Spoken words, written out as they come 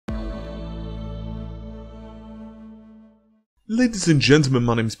Ladies and gentlemen,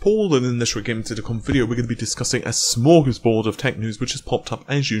 my name is Paul, and in this Gaming Intercom video we're going to be discussing a smorgasbord of tech news which has popped up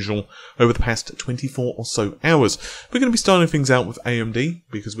as usual over the past 24 or so hours. We're going to be starting things out with AMD,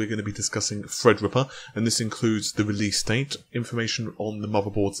 because we're going to be discussing Threadripper, and this includes the release date, information on the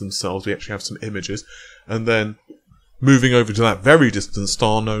motherboards themselves, we actually have some images, and then moving over to that very distant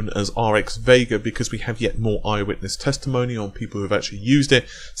star known as RX Vega, because we have yet more eyewitness testimony on people who have actually used it.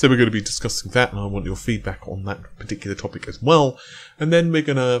 So we're going to be discussing that, and I want your feedback on that particular topic as well. And then we're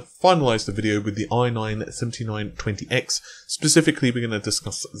going to finalise the video with the i9-7920x. Specifically, we're going to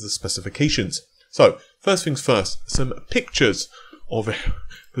discuss the specifications. So, first things first, some pictures of it,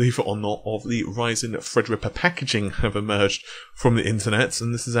 believe it or not, of the Ryzen Threadripper packaging have emerged from the internet,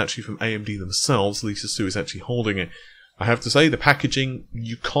 and this is actually from AMD themselves. Lisa Su is actually holding it. I have to say, the packaging,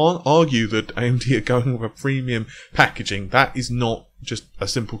 you can't argue that AMD are going with a premium packaging. That is not just a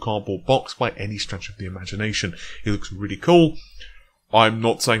simple cardboard box by any stretch of the imagination. It looks really cool. I'm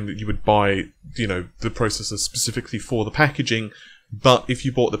not saying that you would buy, the processor specifically for the packaging, but if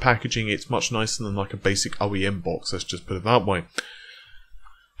you bought the packaging, it's much nicer than like a basic OEM box, let's just put it that way.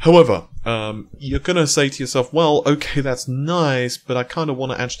 However, you're going to say to yourself, well, okay, that's nice, but I kind of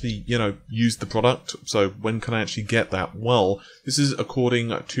want to actually, use the product. So when can I actually get that? Well, this is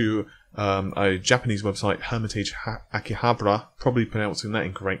according to a Japanese website, Hermitage Akihabara, probably pronouncing that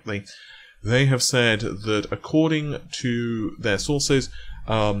incorrectly. They have said that according to their sources,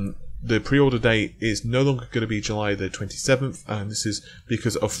 the pre-order date is no longer going to be July the 27th, and this is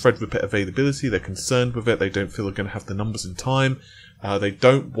because of Threadripper availability. They're concerned with it. They don't feel they're going to have the numbers in time. They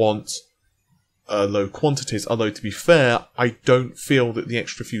don't want low quantities, although to be fair, I don't feel that the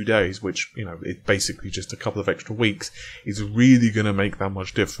extra few days, which, it's basically just a couple of extra weeks, is really going to make that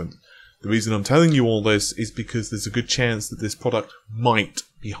much difference. The reason I'm telling you all this is because there's a good chance that this product might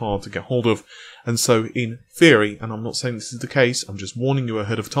be hard to get hold of, and so in theory, and I'm not saying this is the case, I'm just warning you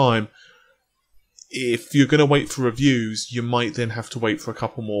ahead of time, if you're going to wait for reviews, you might then have to wait for a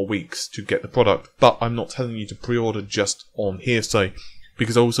couple more weeks to get the product. But I'm not telling you to pre-order just on hearsay,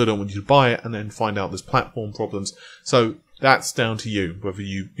 because I also don't want you to buy it and then find out there's platform problems. So that's down to you, whether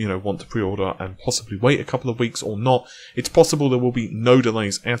you, want to pre-order and possibly wait a couple of weeks or not. It's possible there will be no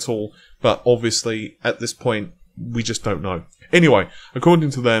delays at all, but obviously at this point, we just don't know. Anyway,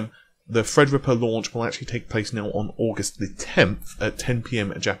 according to them, the Threadripper launch will actually take place now on August the 10th at 10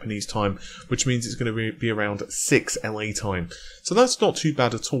 PM Japanese time, which means it's going to be around 6 LA time. So that's not too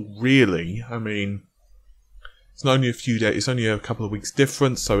bad at all, really. I mean, it's not only a few days, it's only a couple of weeks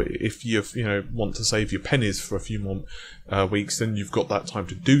difference, so if you want to save your pennies for a few more weeks, then you've got that time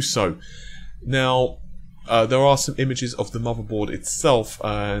to do so. Now, there are some images of the motherboard itself,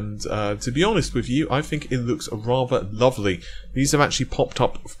 and to be honest with you, I think it looks rather lovely. These have actually popped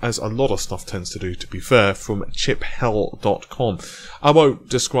up, as a lot of stuff tends to do, to be fair, from chiphell.com. I won't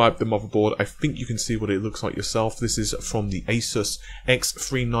describe the motherboard, I think you can see what it looks like yourself. This is from the Asus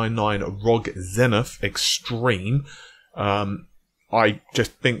X299 ROG Zenith Extreme. I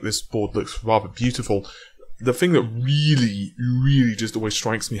just think this board looks rather beautiful. The thing that really just always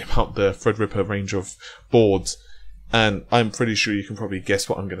strikes me about the Threadripper range of boards, and I'm pretty sure you can probably guess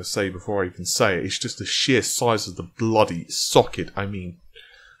what I'm going to say before I even say it, it's just the sheer size of the bloody socket. I mean,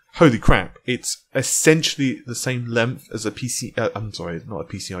 holy crap, it's essentially the same length as a I'm sorry, not a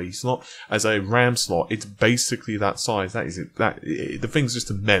PCIe slot, as a RAM slot. It's basically that size. The thing's just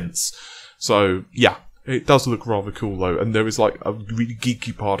immense. So, yeah. It does look rather cool though, and there is like a really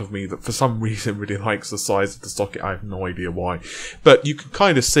geeky part of me that for some reason really likes the size of the socket. I have no idea why. But you can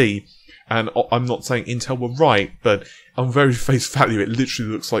kind of see, and I'm not saying Intel were right, but on very face value it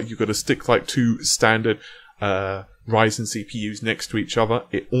literally looks like you've got to stick like two standard Ryzen CPUs next to each other.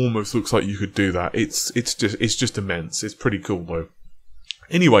 It almost looks like you could do that. It's just immense. It's pretty cool though.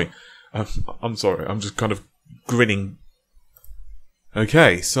 Anyway, I'm sorry, I'm just kind of grinning.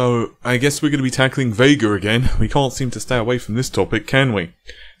 Okay, so I guess we're going to be tackling Vega again. We can't seem to stay away from this topic, can we?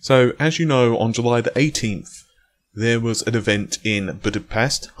 So, as you know, on July the 18th, there was an event in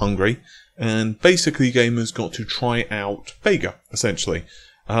Budapest, Hungary, and basically gamers got to try out Vega, essentially.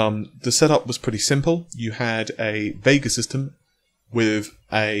 The setup was pretty simple. You had a Vega system with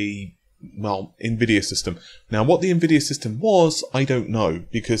a, NVIDIA system. Now, what the NVIDIA system was, I don't know,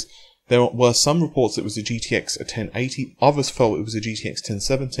 because there were some reports it was a GTX 1080, others felt it was a GTX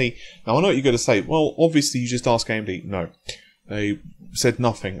 1070. Now, I know what you're going to say, well, obviously you just ask AMD. No, they said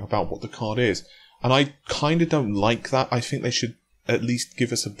nothing about what the card is. And I kind of don't like that. I think they should at least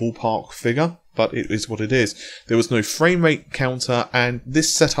give us a ballpark figure, but it is what it is. There was no frame rate counter, and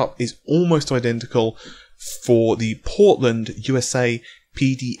this setup is almost identical for the Portland, USA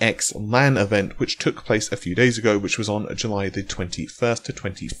PDX LAN event, which took place a few days ago, which was on July the 21st to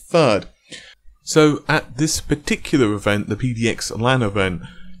 23rd. So at this particular event, the PDX LAN event,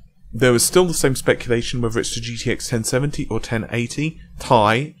 there was still the same speculation whether it's the GTX 1070 or 1080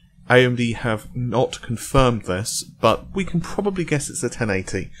 Ti. AMD have not confirmed this, but we can probably guess it's a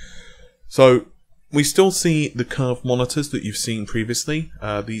 1080. So we still see the curved monitors that you've seen previously.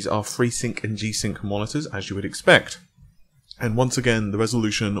 These are FreeSync and G-Sync monitors, as you would expect. And once again, the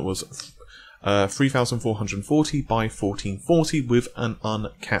resolution was 3440 by 1440 with an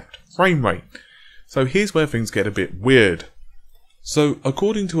uncapped frame rate. So here's where things get a bit weird. So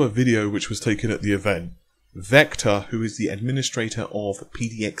according to a video which was taken at the event, Vector, who is the administrator of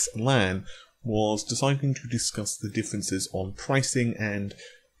PDX LAN, was deciding to discuss the differences on pricing and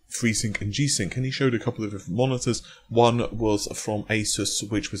FreeSync and G-Sync, and he showed a couple of different monitors. One was from Asus,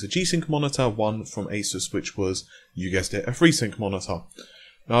 which was a G-Sync monitor, one from Asus, which was, you guessed it, a FreeSync monitor.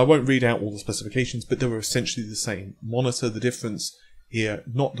 Now I won't read out all the specifications, but they were essentially the same monitor. The difference here,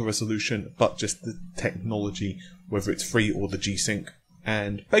 not the resolution, but just the technology, whether it's free or the G-Sync.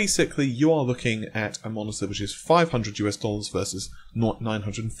 And basically, you are looking at a monitor which is $500 US versus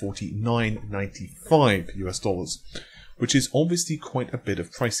 $949.95 US, which is obviously quite a bit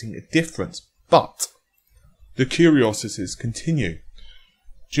of pricing difference. But the curiosities continue.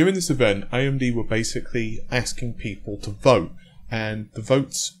 During this event, AMD were basically asking people to vote, and the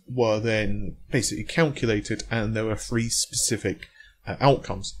votes were then basically calculated, and there were three specific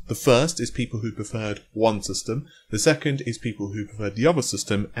outcomes. The first is people who preferred one system, the second is people who preferred the other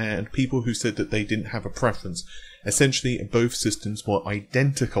system, and people who said that they didn't have a preference. Essentially, both systems were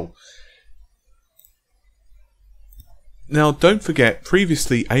identical. Now, don't forget,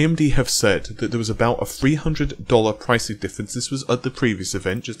 previously AMD have said that there was about a $300 pricing difference. This was at the previous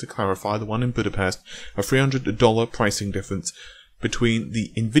event, just to clarify, the one in Budapest, a $300 pricing difference between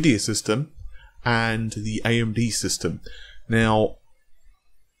the Nvidia system and the AMD system. Now,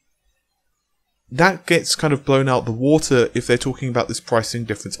 that gets kind of blown out the water if they're talking about this pricing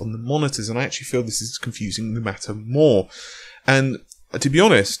difference on the monitors, and I actually feel this is confusing the matter more. And to be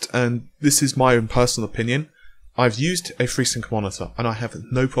honest, and this is my own personal opinion, I've used a FreeSync monitor and I have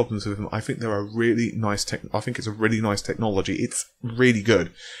no problems with them. I think they're a really nice I think it's a really nice technology. It's really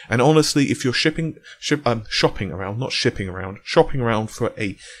good. And honestly, if you're shopping around for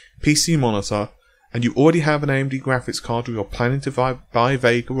a PC monitor and you already have an AMD graphics card, or you're planning to buy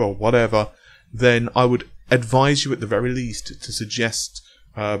Vega or whatever, then I would advise you at the very least to suggest,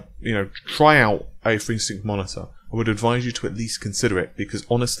 try out a FreeSync monitor. I would advise you to at least consider it, because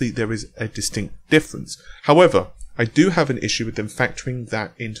honestly there is a distinct difference. However, I do have an issue with them factoring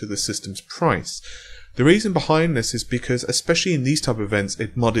that into the system's price. The reason behind this is because, especially in these type of events,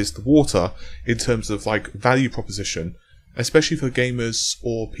 it muddies the water in terms of like value proposition, especially for gamers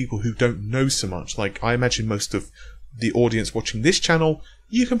or people who don't know so much. Like, I imagine most of the audience watching this channel,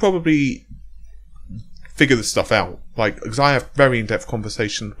 you can probably figure this stuff out, like, because I have very in-depth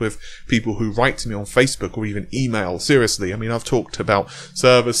conversations with people who write to me on Facebook or even email. Seriously, I mean, I've talked about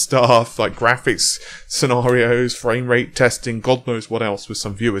server stuff, like graphics scenarios, frame rate testing, God knows what else with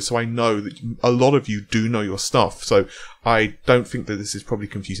some viewers, so I know that a lot of you do know your stuff, so I don't think that this is probably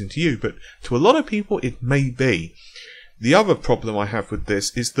confusing to you, but to a lot of people it may be. The other problem I have with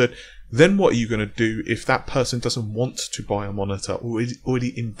this is that then what are you going to do if that person doesn't want to buy a monitor or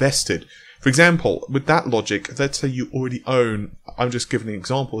already invested? For example, with that logic, let's say you already own, I'm just giving an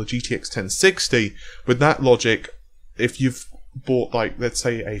example, a GTX 1060. With that logic, if you've bought, like, let's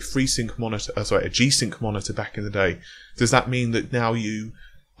say a FreeSync monitor, a G-Sync monitor back in the day, does that mean that now you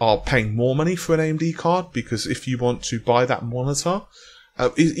are paying more money for an AMD card? Because if you want to buy that monitor,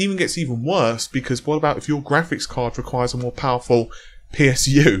 it even gets even worse, because what about if your graphics card requires a more powerful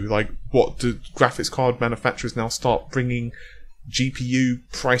PSU? Like, what do graphics card manufacturers now start bringing GPU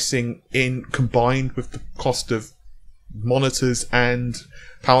pricing in combined with the cost of monitors and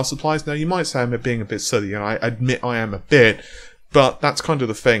power supplies? Now, you might say I'm being a bit silly, and I admit I am a bit, but that's kind of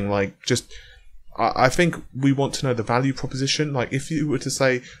the thing. Like, I think we want to know the value proposition. Like, if you were to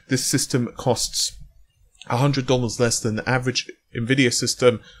say this system costs $100 less than the average Nvidia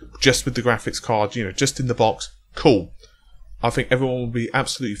system, just with the graphics card, just in the box, cool. I think everyone will be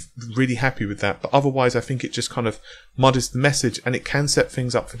absolutely really happy with that, but otherwise I think it just kind of muddies the message, and it can set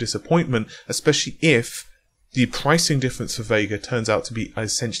things up for disappointment, especially if the pricing difference for Vega turns out to be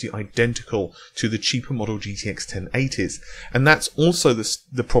essentially identical to the cheaper model GTX 1080s. And that's also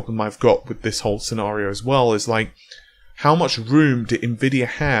the problem I've got with this whole scenario as well, is like, how much room did Nvidia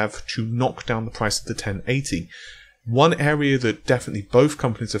have to knock down the price of the 1080? One area that definitely both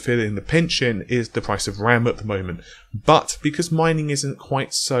companies are feeling the pinch in is the price of RAM at the moment. But because mining isn't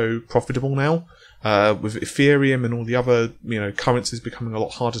quite so profitable now, with Ethereum and all the other, currencies becoming a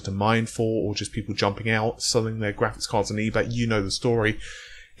lot harder to mine for, or just people jumping out, selling their graphics cards on eBay, you know the story.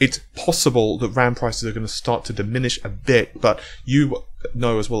 It's possible that RAM prices are going to start to diminish a bit, but you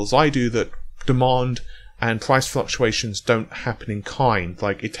know as well as I do that demand and price fluctuations don't happen in kind.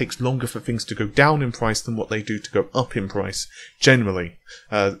 Like, it takes longer for things to go down in price than what they do to go up in price, generally.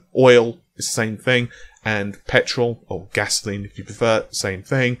 Oil is the same thing, and petrol, or gasoline if you prefer, same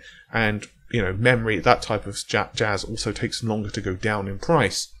thing, and, memory, that type of jazz also takes longer to go down in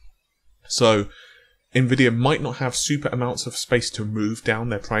price. So, Nvidia might not have super amounts of space to move down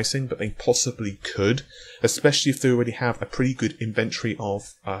their pricing, but they possibly could, especially if they already have a pretty good inventory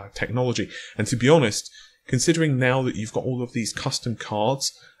of technology. And to be honest, considering now that you've got all of these custom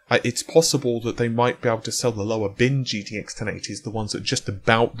cards, it's possible that they might be able to sell the lower bin GTX 1080s, the ones that just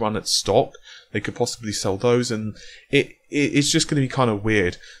about run at stock. They could possibly sell those, and it's just going to be kind of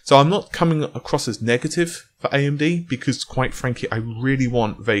weird. So I'm not coming across as negative for AMD, because quite frankly, I really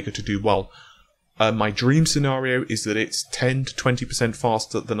want Vega to do well. My dream scenario is that it's 10 to 20%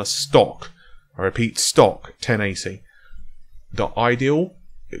 faster than a stock, I repeat, stock 1080. The ideal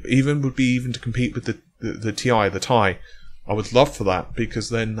would be to compete with the TI, the TI. I would love for that, because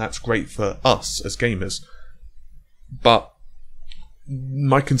then that's great for us as gamers. But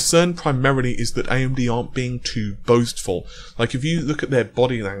my concern primarily is that AMD aren't being too boastful. Like, if you look at their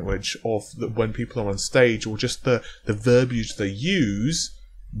body language of when people are on stage, or just the verbiage they use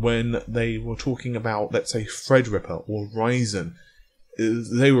when they were talking about, let's say, Threadripper or Ryzen,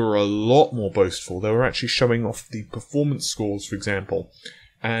 they were a lot more boastful. They were actually showing off the performance scores, for example.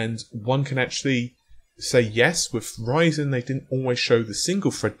 And one can actually say, yes, with Ryzen they didn't always show the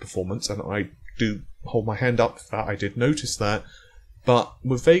single thread performance, and I do hold my hand up for that, I did notice that. But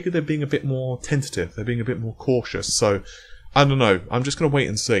with Vega they're being a bit more tentative, they're being a bit more cautious. So, I don't know, I'm just going to wait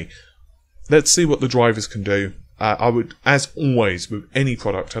and see. Let's see what the drivers can do. I would, as always, with any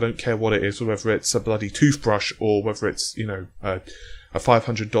product, I don't care what it is, whether it's a bloody toothbrush or whether it's, a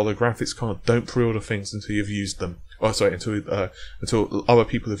 $500 graphics card, don't pre-order things until you've used them. Oh, sorry, until other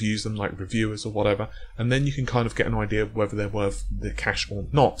people have used them, like reviewers or whatever, and then you can kind of get an idea of whether they're worth the cash or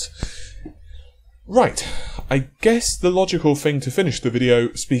not. Right, I guess the logical thing to finish the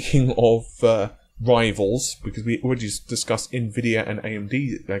video, speaking of rivals, because we already discussed Nvidia and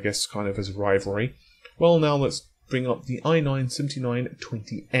AMD, I guess, kind of as a rivalry. Well, now let's bring up the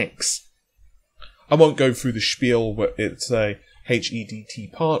i9-7920x. I won't go through the spiel, but it's a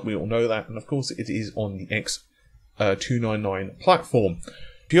HEDT part, we all know that, and of course it is on the X299 platform.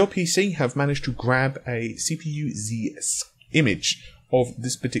 PowerPC have managed to grab a CPU-Z image of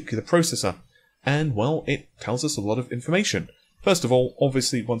this particular processor, and well, it tells us a lot of information. First of all,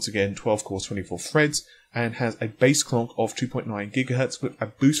 obviously, once again, 12 cores, 24 threads, and has a base clock of 2.9 GHz with a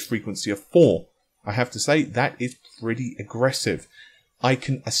boost frequency of 4. I have to say, that is pretty aggressive. I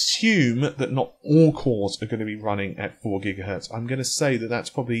can assume that not all cores are going to be running at 4 GHz. I'm going to say that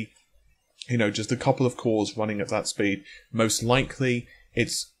that's probably, just a couple of cores running at that speed. Most likely,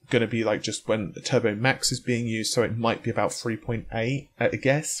 it's going to be like just when the Turbo Max is being used, so it might be about 3.8, I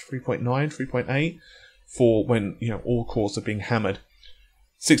guess, 3.9, 3.8, for when, all cores are being hammered.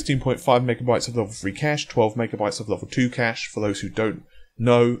 16.5 megabytes of level 3 cache, 12 megabytes of level 2 cache. For those who don't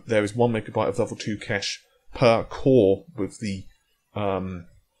know, there is 1 megabyte of level 2 cache per core with the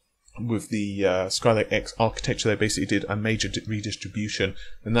skylake-x architecture. They basically did a major redistribution,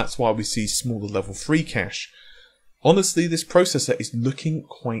 and that's why we see smaller level 3 cache. Honestly, this processor is looking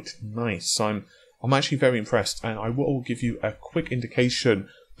quite nice. I'm actually very impressed, and I will give you a quick indication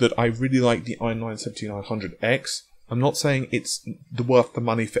that I really like the i9-7900X. I'm not saying it's worth the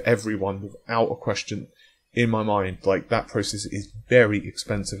money for everyone, without a question in my mind. Like, that processor is very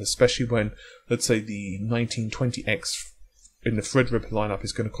expensive, especially when, let's say, the 1920X in the Threadripper lineup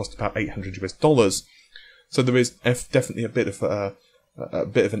is going to cost about $800 US. So there is definitely a bit of an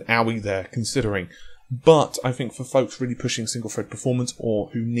owie there, considering. But I think for folks really pushing single thread performance,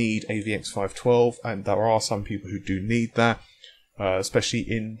 or who need a VX 512, and there are some people who do need that, especially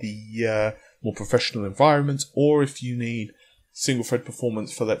in the more professional environments, or if you need single thread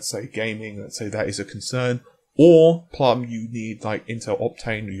performance for, let's say, gaming, let's say that is a concern, or plum, you need like Intel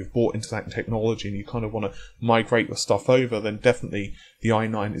Optane, or you've bought into that technology and you kind of want to migrate your stuff over, then definitely the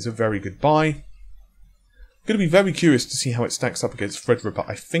i9 is a very good buy. I'm going to be very curious to see how it stacks up against Threadripper.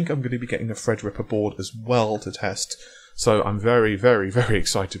 I think I'm going to be getting a Threadripper board as well to test, so I'm very, very, very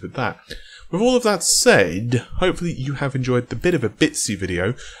excited with that. with all of that said, hopefully you have enjoyed the bit of a bitsy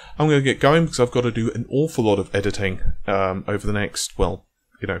video. I'm going to get going because I've got to do an awful lot of editing over the next, well,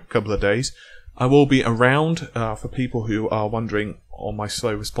 couple of days. I will be around for people who are wondering on my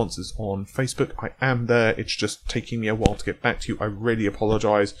slow responses on Facebook. I am there. It's just taking me a while to get back to you. I really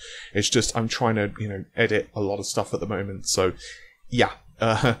apologise. It's just I'm trying to, edit a lot of stuff at the moment. So, yeah.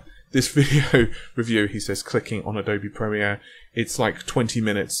 This video review, he says, clicking on Adobe Premiere. It's like 20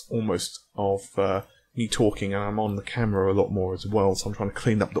 minutes almost of me talking, and I'm on the camera a lot more as well, so I'm trying to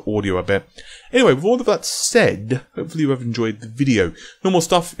clean up the audio a bit. Anyway, with all of that said, hopefully you have enjoyed the video. Normal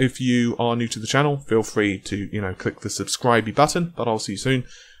stuff, if you are new to the channel, feel free to, click the subscribe button, but I'll see you soon.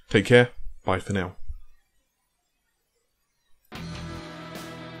 Take care. Bye for now.